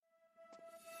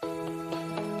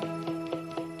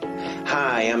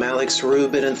Hi, I'm Alex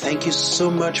Rubin, and thank you so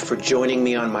much for joining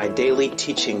me on my daily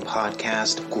teaching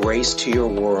podcast, Grace to Your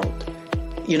World.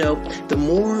 You know, the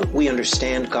more we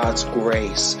understand God's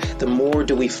grace, the more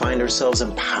do we find ourselves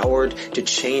empowered to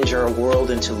change our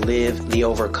world and to live the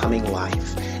overcoming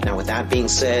life. Now, with that being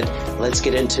said, let's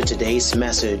get into today's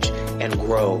message and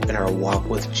grow in our walk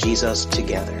with Jesus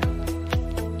together.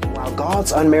 While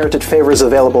God's unmerited favor is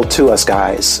available to us,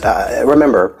 guys,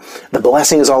 remember, the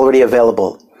blessing is already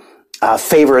available.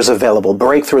 Favor is available.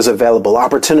 Breakthrough is available.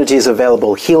 Opportunity is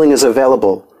available. Healing is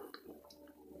available.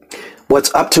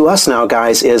 What's up to us now,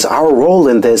 guys, is our role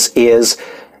in this is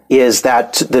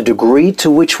that the degree to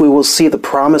which we will see the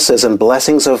promises and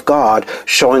blessings of God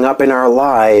showing up in our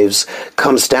lives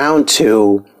comes down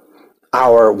to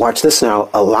our, watch this now,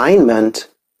 alignment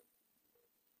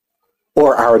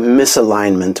or our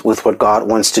misalignment with what God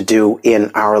wants to do in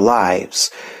our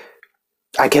lives.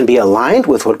 I can be aligned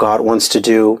with what God wants to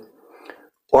do,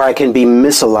 or I can be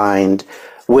misaligned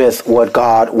with what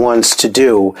God wants to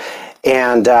do.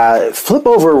 And flip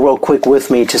over real quick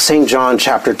with me to St. John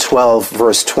chapter 12,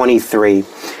 verse 23.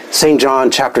 St.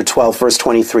 John chapter 12, verse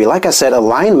 23. Like I said,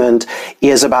 alignment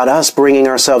is about us bringing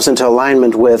ourselves into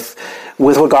alignment with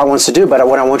what God wants to do. But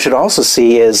what I want you to also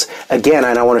see is, again,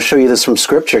 and I want to show you this from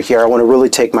Scripture here, I want to really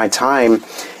take my time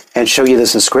and show you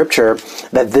this in Scripture,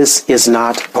 that this is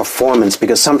not performance.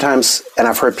 Because sometimes, and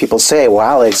I've heard people say, well,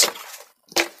 Alex,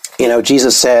 you know,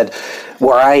 Jesus said,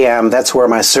 where I am, that's where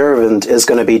my servant is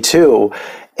going to be too.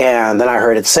 And then I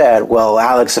heard it said, well,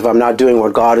 Alex, if I'm not doing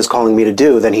what God is calling me to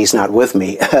do, then he's not with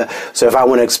me. So if I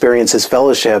want to experience his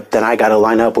fellowship, then I got to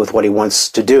line up with what he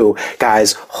wants to do.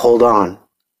 Guys, hold on.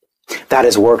 That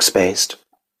is works-based.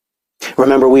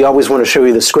 Remember, we always want to show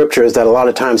you the scriptures that a lot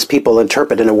of times people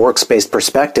interpret in a works-based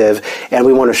perspective, and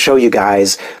we want to show you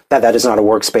guys that that is not a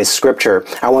works-based scripture.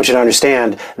 I want you to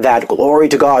understand that glory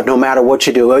to God, no matter what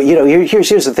you do. You know, here's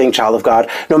the thing, child of God.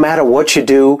 No matter what you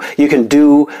do, you can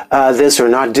do this or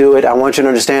not do it. I want you to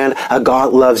understand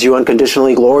God loves you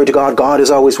unconditionally. Glory to God. God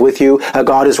is always with you.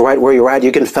 God is right where you're at.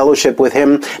 You can fellowship with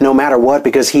him no matter what,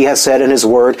 because he has said in his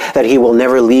word that he will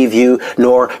never leave you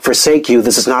nor forsake you.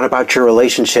 This is not about your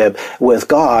relationship with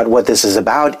God. What this is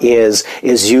about is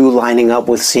you lining up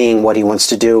with seeing what he wants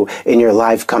to do in your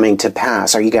life coming to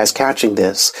pass. Are you guys catching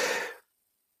this?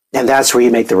 And that's where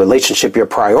you make the relationship your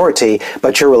priority,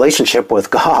 but your relationship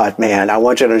with God, man, I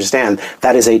want you to understand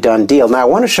that is a done deal. Now, I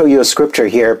want to show you a scripture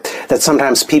here that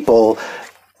sometimes people,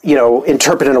 you know,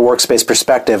 interpret in a works-based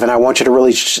perspective, and I want you to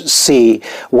really see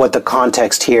what the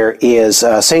context here is.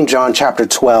 St. John chapter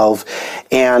 12,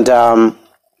 and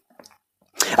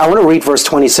I want to read verse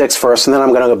 26 first, and then I'm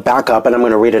going to go back up and I'm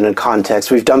going to read it in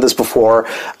context. We've done this before.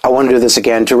 I want to do this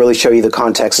again to really show you the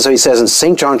context. And so he says in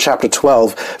St. John chapter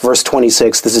 12, verse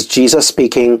 26, this is Jesus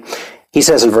speaking. He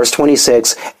says in verse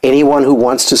 26, anyone who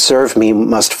wants to serve me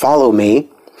must follow me,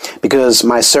 because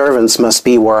my servants must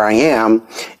be where I am,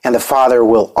 and the Father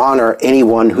will honor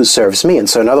anyone who serves me. And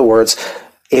so in other words,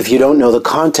 if you don't know the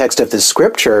context of this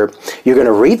scripture, you're going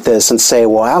to read this and say,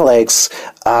 well, Alex,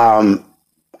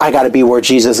 I got to be where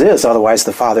Jesus is, otherwise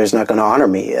the Father is not going to honor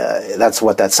me. That's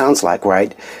what that sounds like,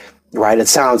 right? Right? It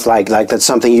sounds like that's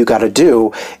something you got to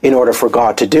do in order for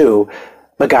God to do.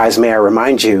 But guys, may I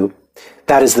remind you,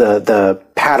 that is the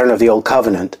pattern of the old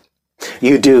covenant.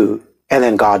 You do, and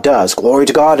then God does. Glory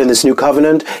to God. In this new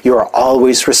covenant, you are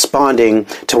always responding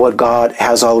to what God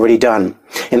has already done.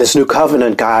 In this new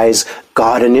covenant, guys,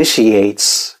 God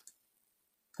initiates.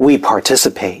 We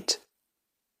participate.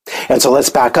 And so let's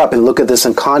back up and look at this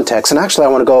in context. And actually, I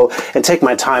want to go and take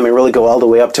my time and really go all the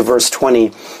way up to verse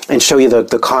 20 and show you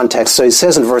the context. So he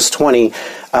says in verse 20,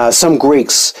 some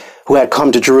Greeks who had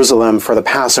come to Jerusalem for the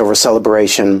Passover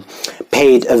celebration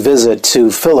paid a visit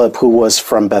to Philip, who was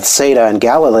from Bethsaida in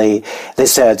Galilee. They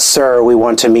said, "Sir, we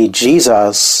want to meet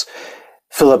Jesus."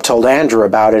 Philip told Andrew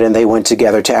about it, and they went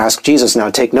together to ask Jesus. Now,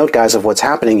 take note, guys, of what's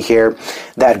happening here,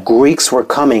 that Greeks were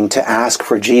coming to ask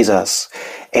for Jesus.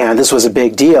 And this was a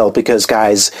big deal because,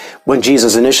 guys, when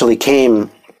Jesus initially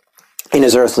came in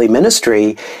his earthly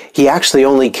ministry, he actually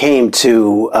only came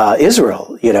to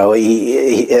Israel. You know,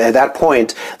 he, at that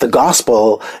point, the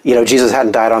gospel, you know, Jesus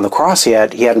hadn't died on the cross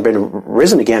yet. He hadn't been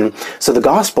risen again. So the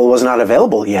gospel was not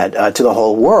available yet to the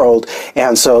whole world.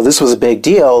 And so this was a big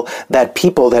deal that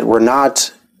people that were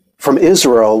not from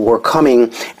Israel were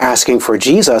coming asking for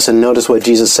Jesus. And notice what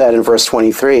Jesus said in verse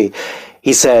 23.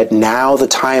 He said, "Now the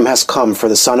time has come for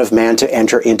the Son of Man to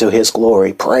enter into his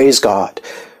glory." Praise God.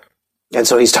 And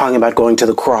so he's talking about going to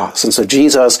the cross. And so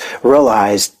Jesus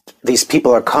realized these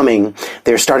people are coming.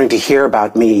 They're starting to hear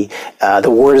about me.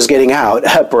 The word is getting out.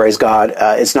 Praise God.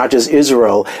 It's not just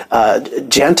Israel.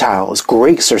 Gentiles,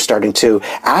 Greeks are starting to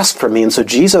ask for me. And so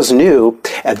Jesus knew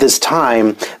at this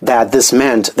time that this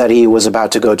meant that he was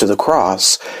about to go to the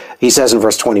cross. He says in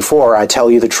verse 24, I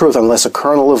tell you the truth, unless a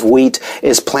kernel of wheat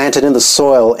is planted in the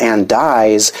soil and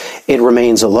dies, it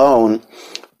remains alone.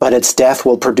 But its death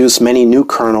will produce many new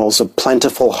kernels, a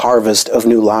plentiful harvest of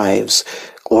new lives.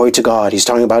 Glory to God. He's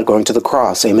talking about going to the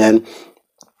cross. Amen.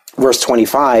 Verse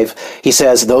 25, he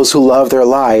says, those who love their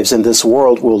lives in this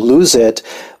world will lose it.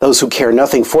 Those who care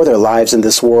nothing for their lives in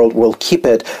this world will keep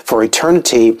it for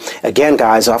eternity. Again,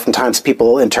 guys, oftentimes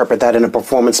people interpret that in a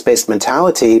performance-based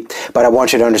mentality, but I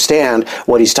want you to understand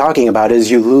what he's talking about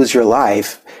is you lose your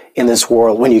life in this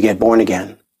world when you get born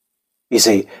again. You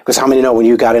see, because how many know when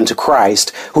you got into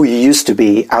Christ, who you used to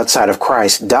be outside of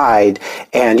Christ died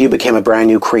and you became a brand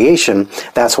new creation?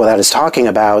 That's what that is talking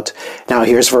about. Now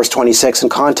here's verse 26 in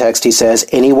context. He says,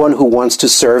 anyone who wants to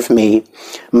serve me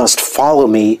must follow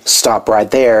me. Stop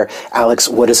right there. Alex,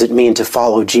 what does it mean to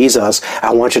follow Jesus?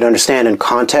 I want you to understand in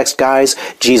context, guys,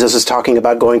 Jesus is talking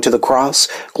about going to the cross.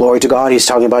 Glory to God. He's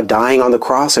talking about dying on the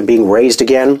cross and being raised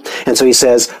again. And so he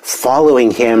says,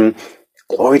 following him,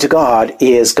 glory to God,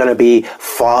 is going to be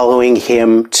following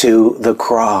him to the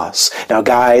cross. Now,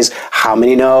 guys, how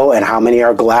many know and how many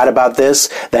are glad about this?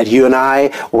 That you and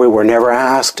I, we were never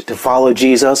asked to follow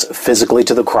Jesus physically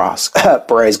to the cross.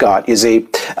 Praise God. You see,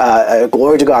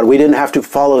 glory to God. We didn't have to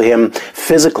follow him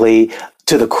physically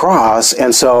to the cross.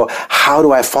 And so how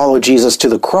do I follow Jesus to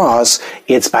the cross?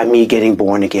 It's by me getting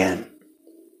born again.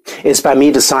 It's by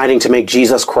me deciding to make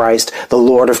Jesus Christ the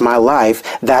Lord of my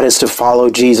life. That is to follow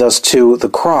Jesus to the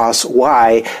cross.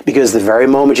 Why? Because the very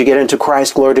moment you get into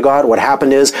Christ, glory to God, what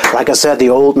happened is, like I said, the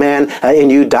old man in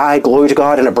you died, glory to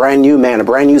God, and a brand new man, a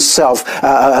brand new self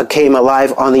came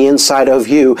alive on the inside of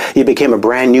you. You became a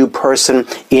brand new person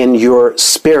in your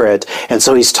spirit. And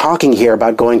so he's talking here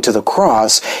about going to the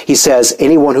cross. He says,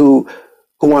 anyone who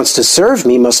wants to serve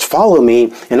me must follow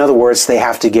me. In other words, they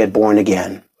have to get born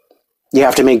again. You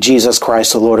have to make Jesus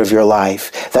Christ the Lord of your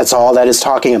life. That's all that is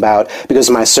talking about, because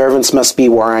my servants must be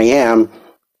where I am,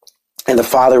 and the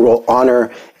Father will honor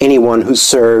anyone who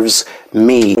serves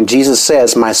me. When Jesus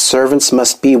says, my servants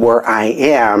must be where I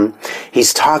am,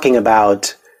 he's talking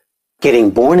about getting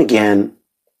born again,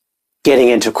 getting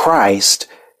into Christ.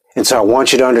 And so I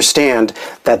want you to understand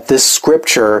that this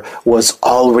scripture was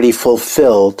already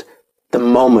fulfilled the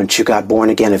moment you got born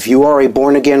again. If you are a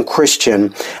born-again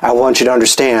Christian, I want you to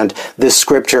understand this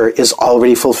scripture is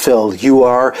already fulfilled. You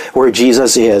are where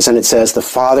Jesus is, and it says, the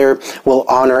Father will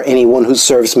honor anyone who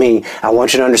serves me. I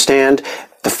want you to understand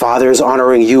the Father is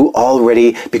honoring you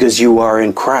already because you are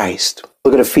in Christ.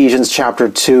 Look at Ephesians chapter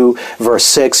 2, verse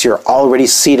 6. You're already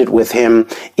seated with him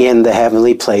in the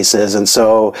heavenly places. And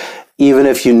so even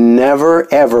if you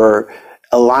never, ever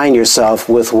align yourself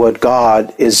with what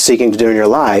God is seeking to do in your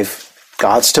life,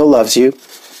 God still loves you.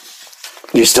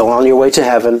 You're still on your way to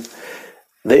heaven.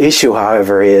 The issue,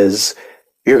 however, is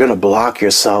you're going to block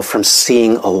yourself from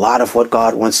seeing a lot of what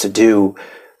God wants to do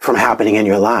from happening in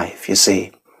your life, you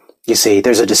see. You see,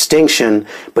 there's a distinction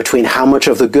between how much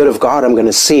of the good of God I'm going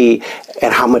to see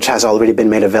and how much has already been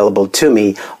made available to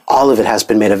me. All of it has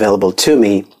been made available to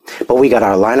me, but we got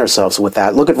to align ourselves with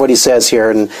that. Look at what he says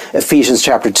here in Ephesians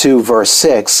chapter 2, verse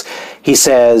 6. He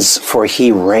says, for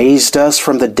he raised us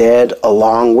from the dead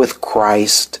along with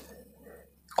Christ.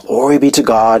 Glory be to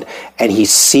God. And he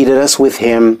seated us with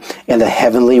him in the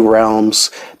heavenly realms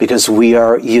because we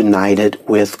are united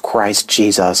with Christ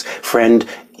Jesus. Friend,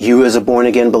 you as a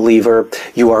born-again believer,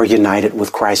 you are united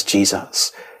with Christ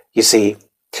Jesus. You see,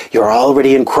 you're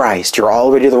already in Christ. You're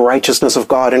already the righteousness of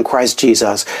God in Christ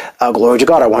Jesus. Glory to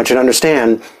God. I want you to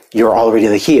understand, you're already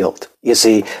the healed. You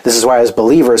see, this is why as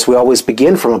believers, we always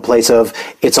begin from a place of,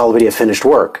 it's already a finished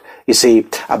work. You see,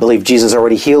 I believe Jesus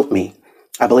already healed me.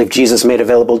 I believe Jesus made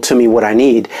available to me what I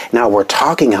need. Now we're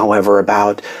talking, however,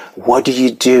 about what do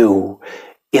you do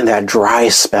in that dry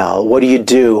spell? What do you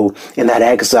do in that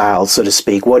exile, so to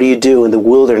speak? What do you do in the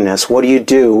wilderness? What do you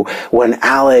do when,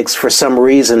 Alex, for some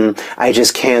reason, I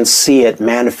just can't see it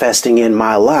manifesting in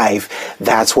my life?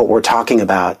 That's what we're talking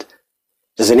about.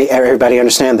 Does everybody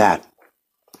understand that?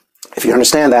 If you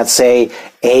understand that, say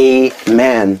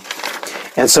amen.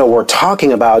 And so we're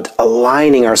talking about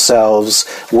aligning ourselves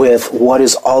with what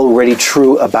is already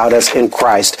true about us in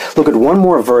Christ. Look at one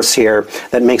more verse here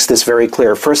that makes this very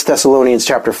clear. 1 Thessalonians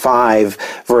chapter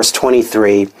 5, verse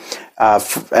 23.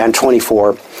 and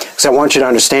 24. So I want you to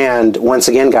understand, once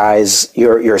again, guys,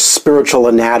 your spiritual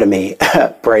anatomy.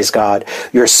 Praise God.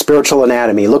 Your spiritual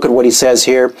anatomy. Look at what he says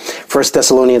here. 1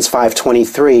 Thessalonians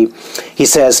 5:23. He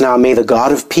says, "Now may the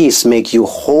God of peace make you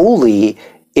holy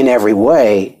in every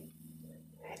way,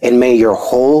 and may your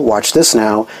whole," watch this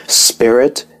now,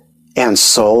 "spirit and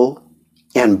soul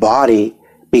and body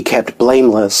be kept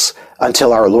blameless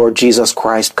until our Lord Jesus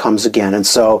Christ comes again." And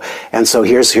so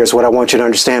here's what I want you to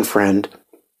understand, friend.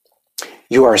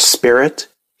 You are a spirit,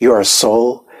 you are a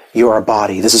soul, you are a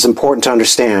body. This is important to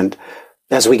understand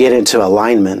as we get into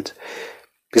alignment,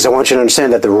 because I want you to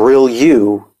understand that the real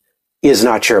you is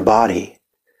not your body.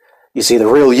 You see, the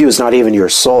real you is not even your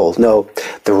soul. No,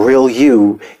 the real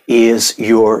you is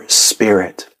your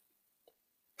spirit.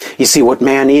 You see, what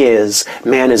man is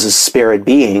a spirit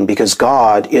being, because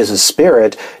God is a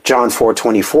spirit. John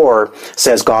 4:24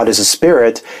 says God is a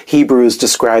spirit. Hebrews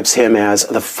describes him as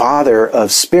the Father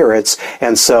of spirits.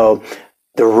 And so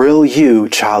the real you,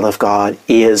 child of God,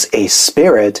 is a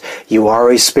spirit. You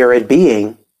are a spirit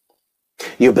being.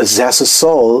 You possess a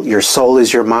soul. Your soul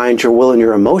is your mind, your will, and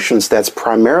your emotions. That's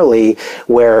primarily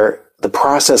where the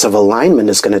process of alignment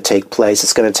is going to take place.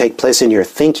 It's going to take place in your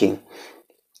thinking.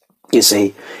 You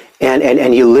see,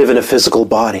 and you live in a physical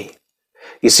body.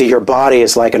 You see, your body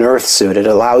is like an earth suit. It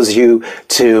allows you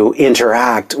to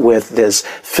interact with this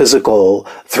physical,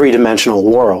 three-dimensional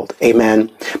world. Amen.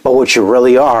 But what you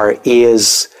really are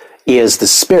is the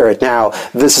spirit. Now,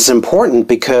 this is important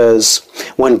because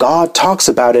when God talks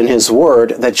about in his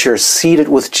word that you're seated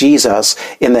with Jesus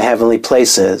in the heavenly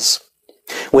places,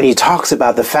 when he talks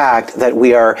about the fact that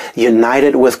we are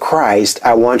united with Christ,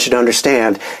 I want you to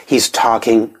understand he's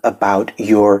talking about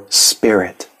your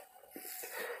spirit.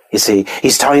 You see,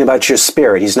 he's talking about your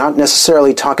spirit. He's not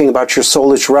necessarily talking about your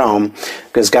soulish realm,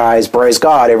 because guys, praise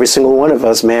God, every single one of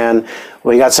us, man,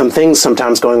 we got some things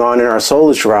sometimes going on in our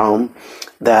soulish realm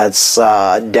that's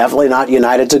definitely not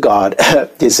united to God.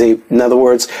 You see, in other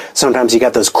words, sometimes you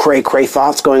got those cray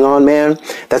thoughts going on, man.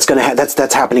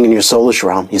 That's happening in your soulish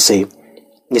realm. You see,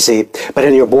 but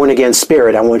in your born again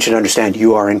spirit, I want you to understand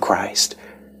you are in Christ.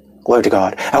 Glory to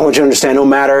God. I want you to understand no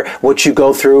matter what you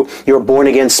go through, your born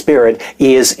again spirit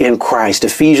is in Christ.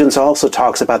 Ephesians also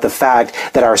talks about the fact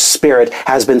that our spirit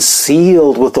has been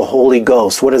sealed with the Holy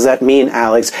Ghost. What does that mean,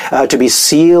 Alex? To be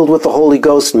sealed with the Holy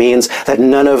Ghost means that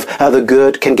none of the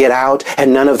good can get out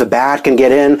and none of the bad can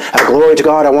get in. Glory to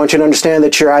God. I want you to understand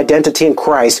that your identity in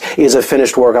Christ is a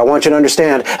finished work. I want you to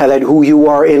understand that who you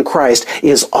are in Christ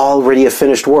is already a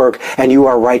finished work, and you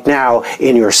are right now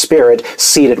in your spirit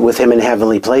seated with him in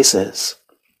heavenly places.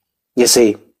 You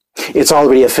see, it's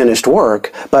already a finished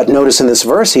work, but notice in this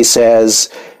verse he says,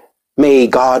 may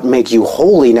God make you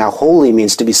holy. Now, holy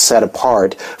means to be set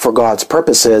apart for God's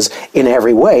purposes in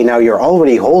every way. Now, you're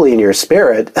already holy in your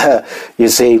spirit, you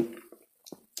see,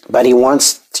 but he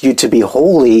wants you to be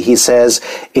holy, he says,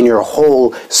 in your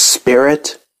whole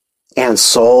spirit and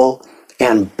soul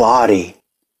and body.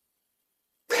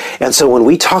 And so when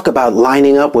we talk about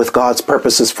lining up with God's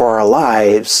purposes for our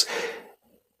lives,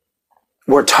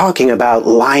 we're talking about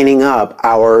lining up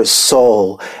our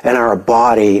soul and our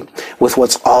body with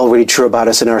what's already true about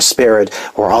us in our spirit.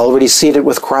 We're already seated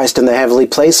with Christ in the heavenly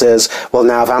places. Well,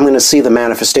 now, if I'm going to see the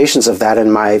manifestations of that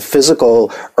in my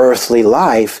physical, earthly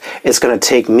life, it's going to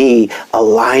take me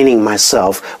aligning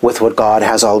myself with what God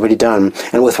has already done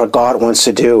and with what God wants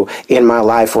to do in my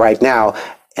life right now.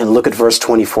 And look at verse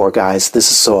 24, guys.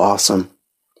 This is so awesome.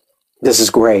 This is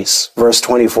grace. Verse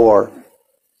 24.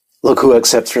 Look who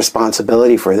accepts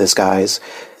responsibility for this, guys.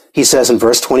 He says in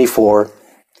verse 24,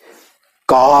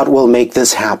 God will make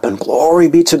this happen. Glory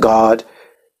be to God.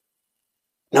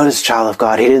 Notice, child of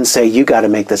God, he didn't say you got to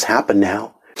make this happen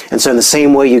now. And so in the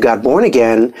same way you got born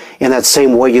again, in that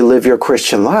same way you live your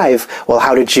Christian life, well,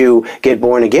 how did you get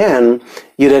born again?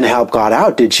 You didn't help God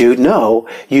out, did you? No,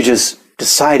 you just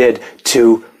decided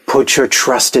to put your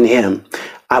trust in him.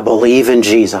 I believe in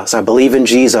Jesus. I believe in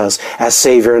Jesus as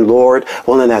Savior and Lord.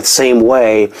 Well, in that same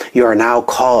way, you are now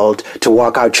called to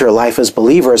walk out your life as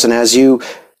believers. And as you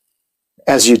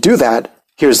do that,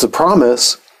 here's the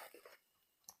promise.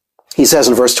 He says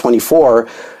in verse 24,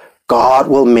 God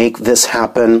will make this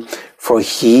happen, for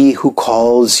he who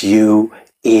calls you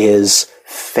is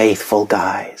faithful,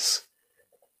 guys.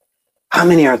 How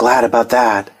many are glad about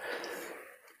that?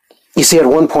 You see, at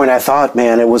one point I thought,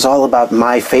 man, it was all about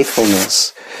my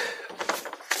faithfulness,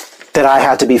 that I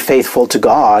had to be faithful to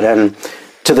God, and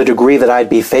to the degree that I'd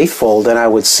be faithful, then I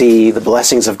would see the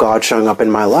blessings of God showing up in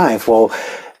my life. Well,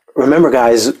 remember,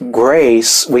 guys,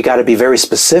 grace, we got to be very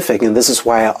specific, and this is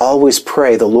why I always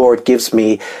pray the Lord gives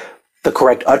me the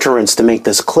correct utterance to make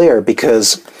this clear,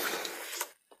 because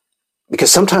Because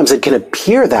sometimes it can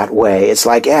appear that way. It's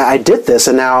like, yeah, I did this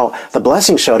and now the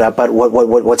blessing showed up. But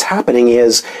what's happening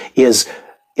is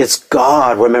it's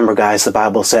God, remember guys, the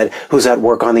Bible said, who's at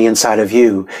work on the inside of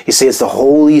you. You see, it's the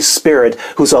Holy Spirit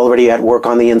who's already at work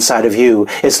on the inside of you.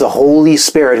 It's the Holy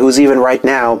Spirit who's even right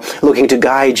now looking to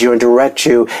guide you and direct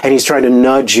you, and He's trying to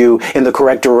nudge you in the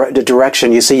correct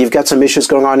direction. You see, you've got some issues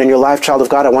going on in your life, child of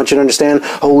God. I want you to understand,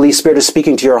 Holy Spirit is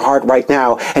speaking to your heart right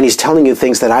now, and He's telling you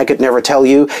things that I could never tell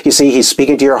you. You see, He's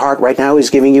speaking to your heart right now. He's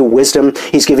giving you wisdom.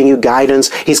 He's giving you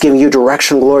guidance. He's giving you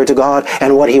direction, glory to God.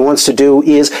 And what He wants to do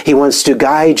is He wants to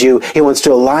guide you. He wants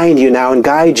to align you now and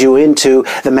guide you into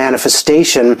the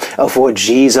manifestation of what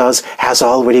Jesus has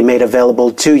already made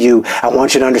available to you. I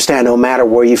want you to understand, no matter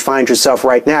where you find yourself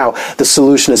right now, the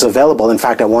solution is available. In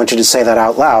fact, I want you to say that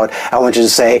out loud. I want you to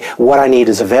say, what I need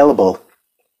is available.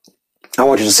 I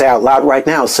want you to say out loud right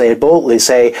now, say it boldly,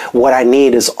 say, what I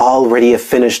need is already a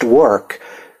finished work.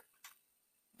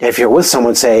 If you're with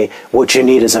someone, say, what you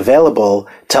need is available.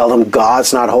 Tell them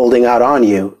God's not holding out on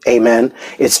you. Amen.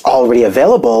 It's already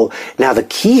available. Now, the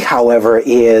key, however,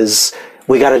 is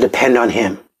we got to depend on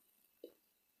Him.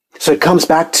 So it comes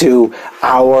back to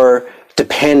our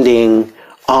depending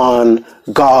on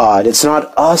God. It's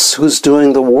not us who's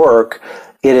doing the work.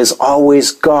 It is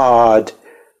always God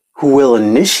who will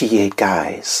initiate,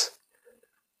 guys.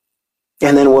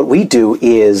 And then what we do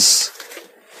is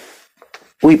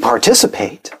we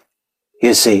participate.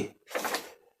 You see,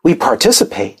 we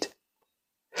participate.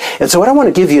 And so what I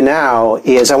want to give you now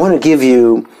is I want to give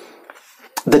you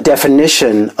the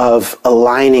definition of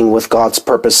aligning with God's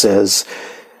purposes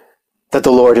that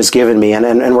the Lord has given me.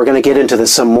 And we're going to get into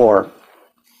this some more.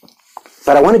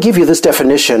 But I want to give you this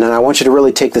definition, and I want you to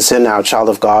really take this in now, child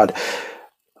of God.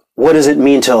 What does it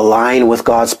mean to align with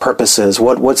God's purposes?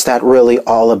 What's that really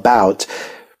all about?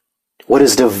 What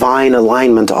is divine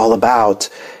alignment all about?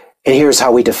 And here's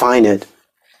how we define it.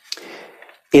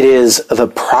 It is the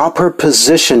proper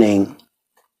positioning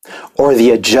or the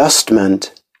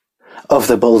adjustment of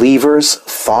the believer's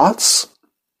thoughts,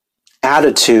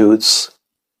 attitudes,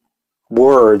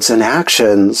 words, and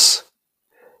actions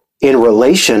in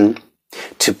relation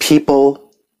to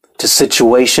people, to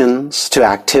situations, to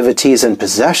activities and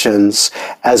possessions,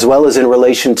 as well as in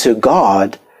relation to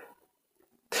God,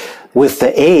 with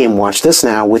the aim, watch this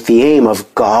now, with the aim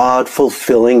of God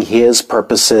fulfilling His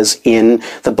purposes in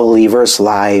the believer's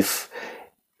life,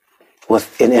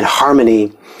 in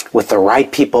harmony with the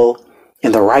right people,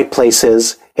 in the right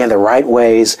places, in the right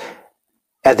ways,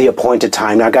 at the appointed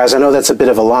time. Now, guys, I know that's a bit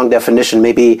of a long definition.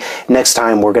 Maybe next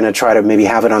time we're going to try to maybe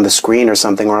have it on the screen or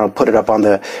something, or I'll put it up on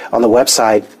the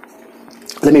website.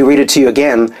 Let me read it to you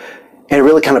again. And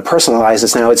really kind of personalize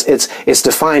this now. It's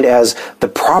defined as the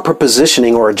proper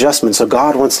positioning or adjustment. So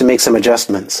God wants to make some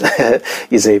adjustments.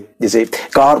 You see,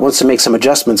 God wants to make some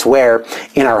adjustments where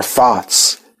in our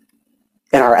thoughts,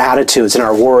 in our attitudes, in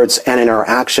our words, and in our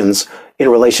actions in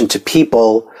relation to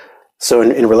people. So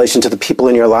in relation to the people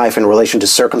in your life, in relation to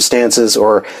circumstances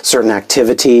or certain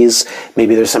activities,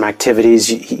 maybe there's some activities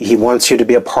He wants you to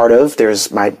be a part of.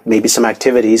 There's maybe some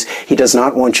activities He does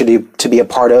not want you to be a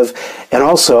part of. And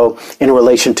also in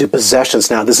relation to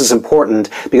possessions. Now, this is important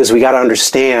because we got to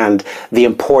understand the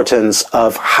importance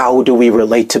of how do we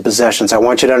relate to possessions. I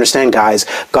want you to understand, guys,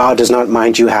 God does not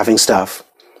mind you having stuff.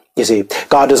 You see,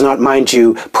 God does not mind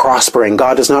you prospering.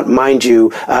 God does not mind you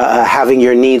having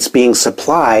your needs being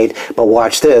supplied. But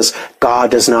watch this.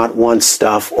 God does not want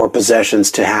stuff or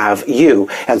possessions to have you.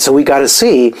 And so we got to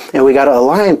see and we got to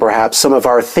align perhaps some of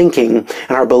our thinking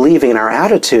and our believing and our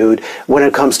attitude when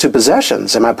it comes to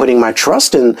possessions. Am I putting my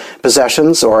trust in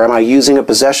possessions, or am I using a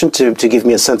possession to give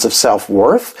me a sense of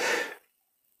self-worth?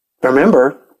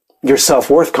 Remember, your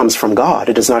self-worth comes from God.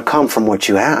 It does not come from what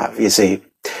you have, you see.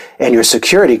 And your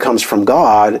security comes from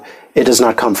God. It does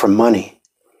not come from money.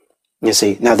 You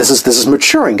see, now this is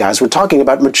maturing, guys. We're talking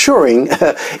about maturing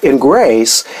in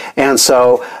grace. And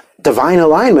so divine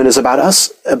alignment is about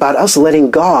us letting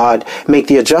God make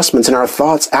the adjustments in our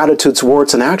thoughts, attitudes,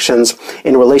 words, and actions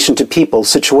in relation to people,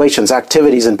 situations,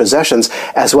 activities, and possessions,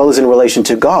 as well as in relation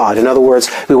to God. In other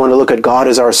words, we want to look at God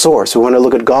as our source. We want to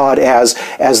look at God as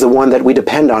the one that we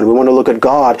depend on. We want to look at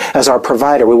God as our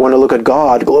provider. We want to look at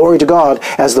God, glory to God,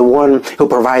 as the one who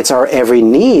provides our every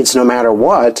needs, no matter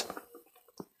what.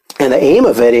 And the aim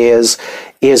of it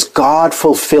is God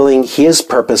fulfilling His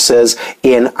purposes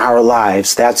in our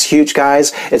lives. That's huge,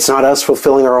 guys. It's not us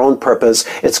fulfilling our own purpose.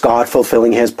 It's God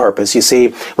fulfilling His purpose. You see,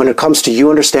 when it comes to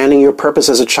you understanding your purpose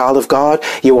as a child of God,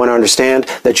 you want to understand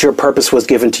that your purpose was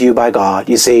given to you by God.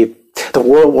 You see, The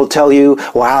world will tell you,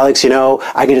 well, Alex,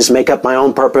 I can just make up my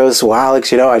own purpose. Well,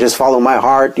 Alex, I just follow my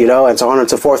heart, and so on and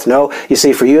so forth. No, you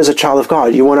see, for you as a child of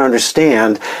God, you want to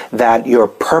understand that your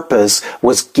purpose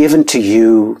was given to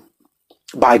you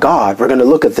by God. We're going to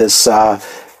look at this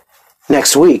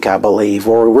next week, I believe,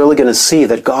 where we're really going to see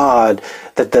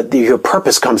that your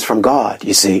purpose comes from God,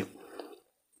 you see.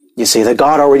 You see, that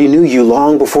God already knew you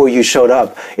long before you showed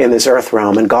up in this earth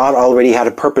realm, and God already had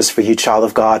a purpose for you, child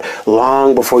of God,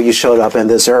 long before you showed up in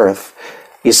this earth.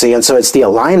 You see, and so it's the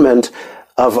alignment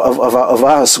of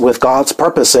us with God's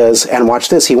purposes, and watch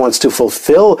this, He wants to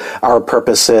fulfill our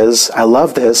purposes, I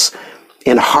love this,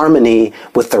 in harmony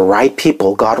with the right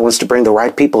people. God wants to bring the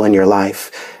right people in your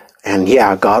life. And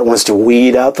yeah, God wants to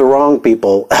weed out the wrong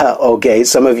people. Okay,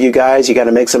 some of you guys, you got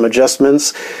to make some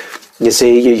adjustments. You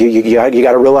see, you got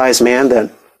to realize, man,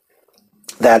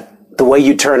 that the way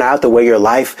you turn out, the way your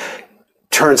life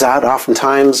turns out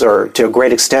oftentimes, or to a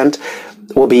great extent,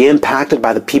 will be impacted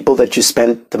by the people that you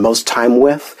spend the most time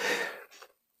with.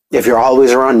 If you're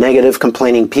always around negative,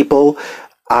 complaining people,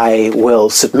 I will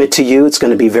submit to you, it's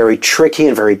going to be very tricky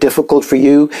and very difficult for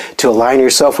you to align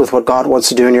yourself with what God wants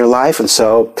to do in your life. And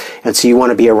so you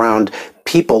want to be around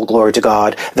people, glory to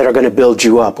God, that are going to build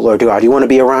you up, glory to God. You want to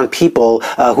be around people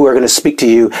who are going to speak to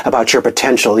you about your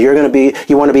potential. You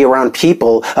want to be around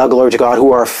people, glory to God,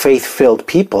 who are faith-filled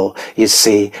people, you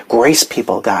see, grace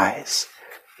people, guys,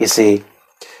 you see.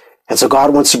 And so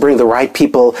God wants to bring the right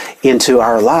people into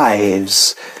our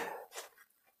lives.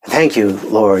 Thank you,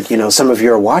 Lord. Some of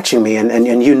you are watching me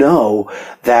and you know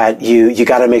that you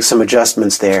got to make some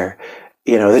adjustments there.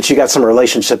 That you got some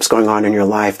relationships going on in your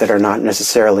life that are not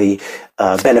necessarily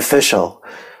beneficial.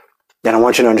 And I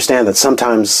want you to understand that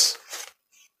sometimes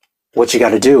what you got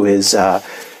to do is,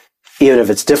 even if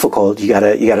it's difficult, you got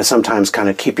to sometimes kind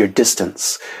of keep your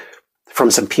distance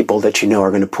from some people that you know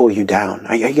are going to pull you down.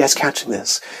 Are you guys catching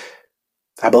this?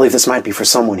 I believe this might be for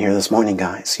someone here this morning,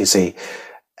 guys. You see,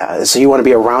 so you want to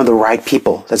be around the right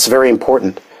people. That's very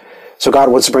important. So God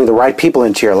wants to bring the right people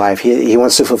into your life. He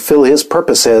wants to fulfill His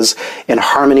purposes in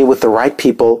harmony with the right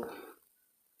people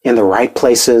in the right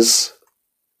places.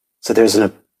 So there's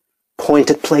an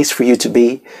appointed place for you to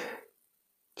be.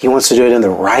 He wants to do it in the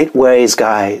right ways,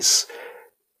 guys.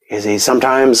 You see,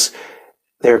 sometimes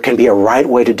there can be a right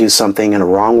way to do something and a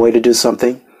wrong way to do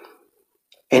something.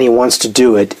 And He wants to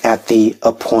do it at the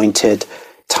appointed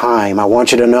time. I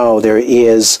want you to know there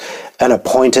is an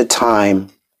appointed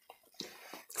time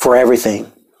for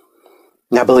everything.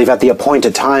 And I believe at the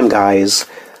appointed time, guys,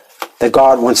 that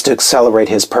God wants to accelerate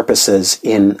His purposes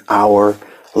in our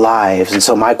lives. And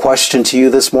so my question to you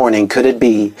this morning, could it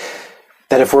be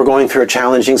that if we're going through a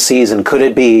challenging season, could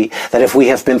it be that if we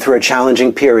have been through a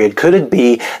challenging period, could it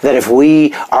be that if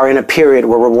we are in a period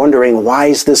where we're wondering, why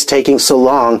is this taking so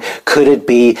long? Could it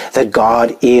be that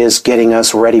God is getting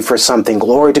us ready for something?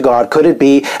 Glory to God. Could it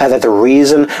be that the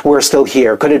reason we're still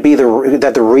here? Could it be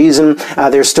that the reason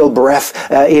there's still breath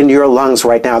in your lungs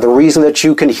right now? The reason that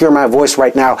you can hear my voice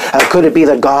right now? Could it be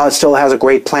that God still has a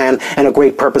great plan and a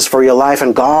great purpose for your life?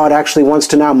 And God actually wants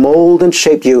to now mold and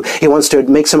shape you. He wants to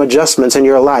make some adjustments in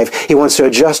your life. He wants to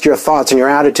adjust your thoughts and your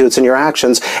attitudes and your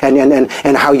actions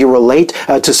and how you relate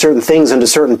to certain things and to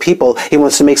certain people. He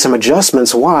wants to make some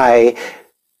adjustments. Why?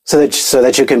 So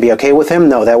that you can be okay with Him?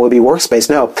 No, that would be workspace.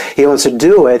 No, He wants to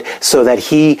do it so that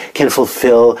He can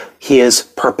fulfill His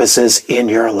purposes in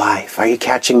your life. Are you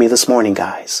catching me this morning,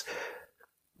 guys?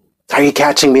 Are you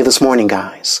catching me this morning,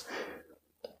 guys?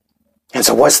 And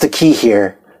so what's the key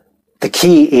here? The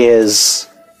key is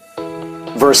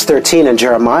verse 13 in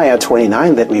Jeremiah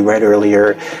 29 that we read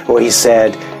earlier, where He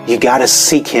said, you got to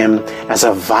seek Him as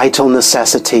a vital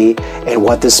necessity. And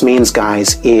what this means,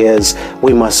 guys, is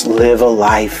we must live a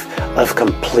life of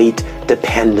complete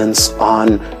dependence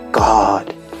on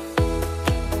God.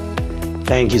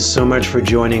 Thank you so much for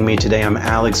joining me today. I'm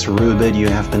Alex Rubid. You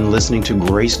have been listening to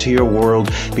Grace to Your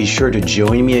World. Be sure to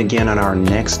join me again on our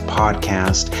next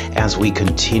podcast as we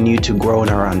continue to grow in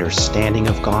our understanding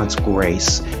of God's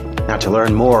grace. Now, to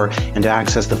learn more and to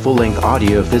access the full-length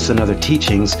audio of this and other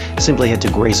teachings, simply head to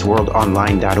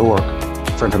graceworldonline.org.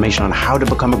 For information on how to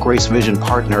become a Grace Vision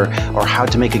partner or how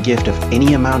to make a gift of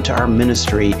any amount to our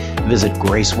ministry, visit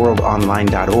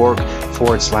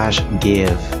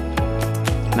graceworldonline.org/give.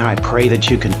 Now, I pray that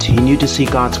you continue to see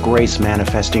God's grace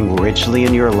manifesting richly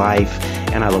in your life,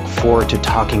 and I look forward to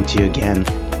talking to you again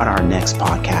on our next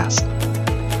podcast.